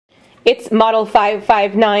It's model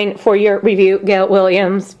 559 for your review, Gail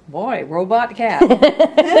Williams. Boy, robot cat.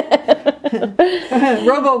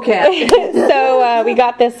 Robo-cat. So we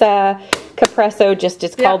got this Capresso,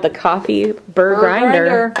 it's called the Coffee Burr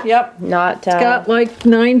grinder. Yep. Not. It's got like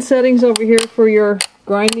 9 settings over here for your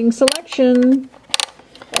grinding selection.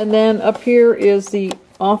 And then up here is the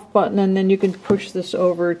off button, and then you can push this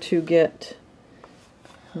over to get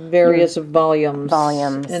various volumes.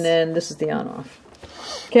 And then this is the on-off.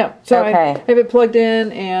 Yeah, so I have it plugged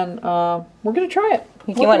in, and we're gonna try it.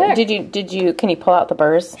 Can you pull out the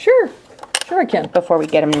burrs? Sure I can. Before we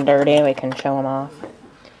get them dirty, we can show them off. So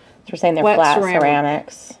we're saying they're flat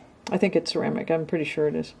ceramics. I think it's ceramic. I'm pretty sure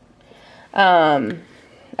it is.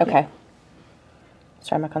 Okay.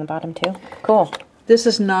 Ceramic on the bottom too. Cool. This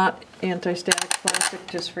is not anti-static plastic,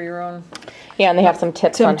 just for your own. Yeah, and they have some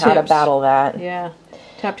tips on how to battle that. Yeah.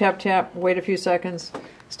 Tap, tap, tap. Wait a few seconds.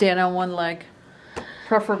 Stand on one leg.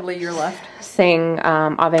 Preferably your left. Sing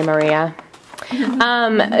Ave Maria.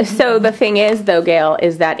 So the thing is, though, Gail,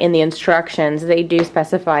 is that in the instructions, they do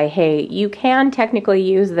specify, hey, you can technically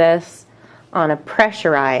use this on a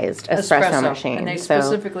pressurized espresso machine. And they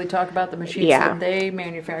specifically talk about the machines that they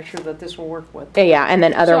manufacture that this will work with. Yeah, and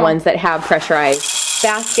then other ones that have pressurized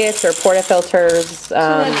baskets or portafilters. So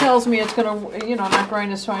that tells me it's going to, not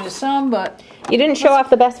grind as fine as some, but... You didn't show off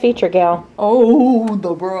the best feature, Gail. Oh,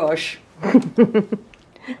 the brush.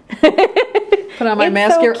 Put on my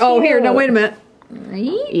mascara. So here, no, wait a minute.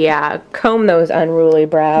 Yeah, comb those unruly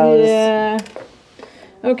brows. Yeah.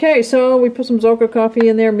 Okay, so we put some Zoka coffee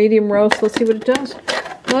in there, medium roast. Let's see what it does.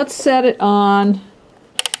 Let's set it on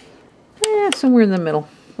somewhere in the middle.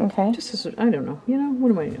 Okay. Just as, I don't know.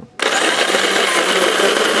 What do I know?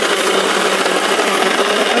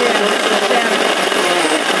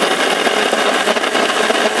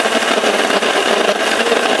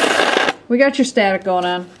 We got your static going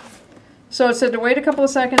on. So it said to wait a couple of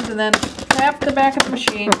seconds and then tap the back of the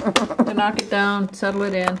machine to knock it down, settle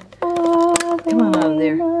it in. Come on out of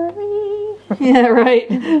there. Yeah, right.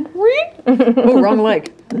 Oh, wrong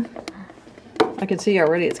leg. I can see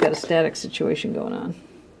already it's got a static situation going on.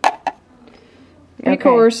 And of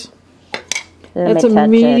course, that's a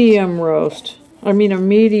medium roast. I mean a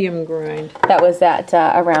medium grind. That was at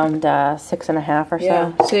around 6.5 or so.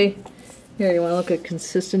 Yeah, see? Here, you want to look at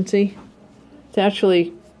consistency? It's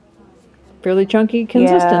actually fairly chunky,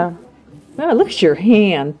 consistent. Yeah. Oh, look at your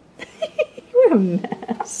hand. What a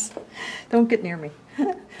mess. Don't get near me.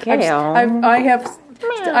 I've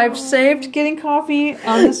saved getting coffee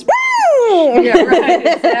on this. Yeah, right,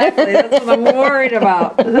 exactly. That's what I'm worried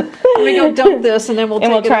about. Let me go dump this, and then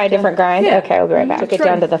we'll try a different grind. Yeah. Okay, we'll be right back. Get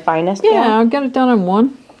down to the finest. Yeah, I've got it done on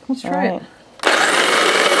one. Let's try it.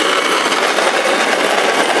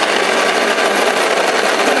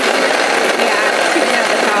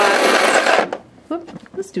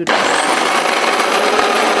 Let's do this.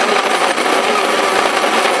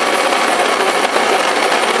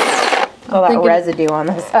 All that residue on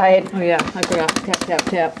the side. Oh yeah, I forgot. Tap, tap,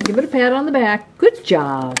 tap. Give it a pat on the back. Good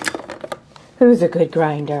job. Who's a good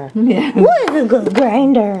grinder? Yeah. Who's a good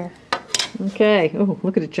grinder? Okay. Oh,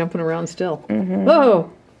 look at it jumping around still.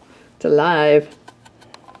 Oh, it's alive.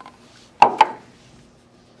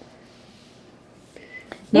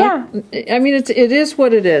 Yeah. I mean, it is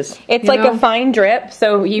what it is. It's like a fine drip,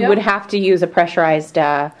 so you would have to use a pressurized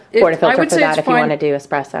portafilter for that if you want to do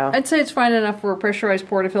espresso. I'd say it's fine enough for a pressurized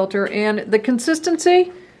portafilter, and the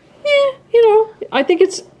consistency, I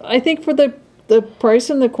think for the price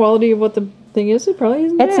and the quality of what the thing is, it probably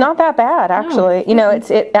isn't bad. It's not that bad, actually. No.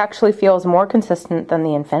 It actually feels more consistent than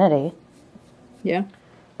the Infinity. Yeah.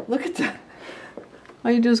 Look at that.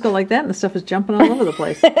 All you do is go like that, and the stuff is jumping all over the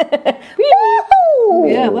place.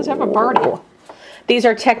 Yeah, let's have a party. These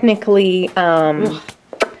are technically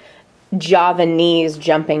Javanese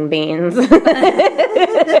jumping beans. You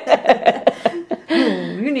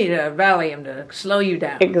need a Valium to slow you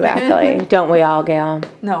down. Exactly. Don't we all, Gail?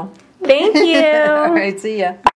 No. Thank you. All right, see ya.